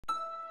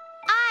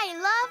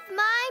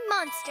my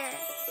monster.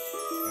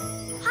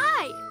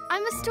 Hi,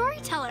 I'm a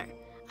storyteller.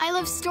 I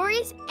love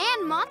stories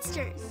and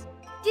monsters.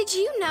 Did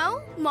you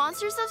know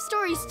monsters love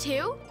stories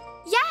too?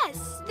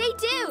 Yes, they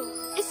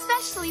do,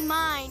 especially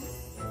mine.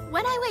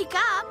 When I wake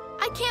up,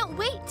 I can't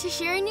wait to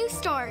share a new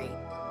story.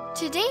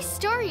 Today's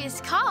story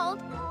is called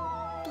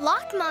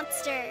Block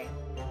Monster.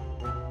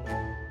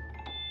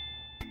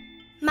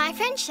 My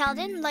friend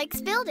Sheldon likes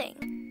building.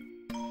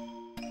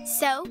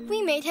 So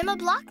we made him a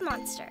block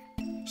monster.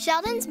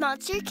 Sheldon's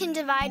monster can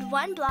divide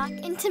one block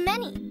into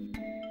many.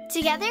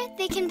 Together,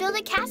 they can build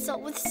a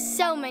castle with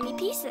so many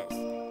pieces.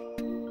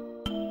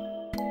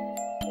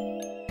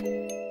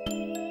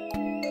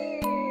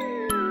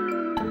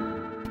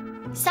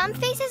 Some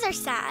faces are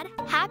sad,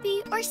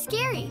 happy, or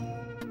scary.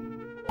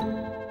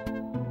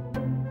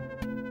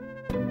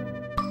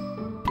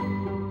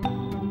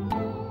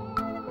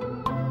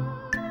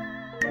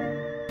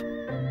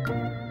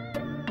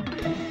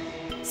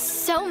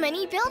 So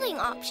many building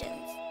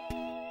options.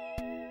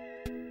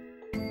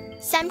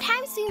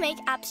 Sometimes we make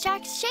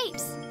abstract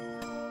shapes.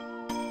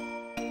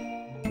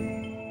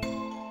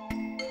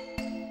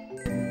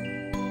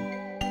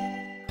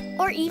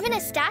 Or even a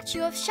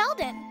statue of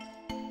Sheldon.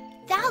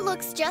 That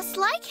looks just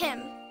like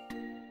him.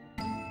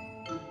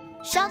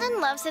 Sheldon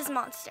loves his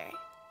monster,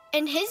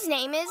 and his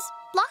name is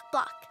Block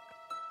Block.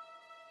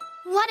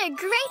 What a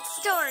great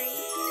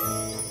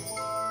story!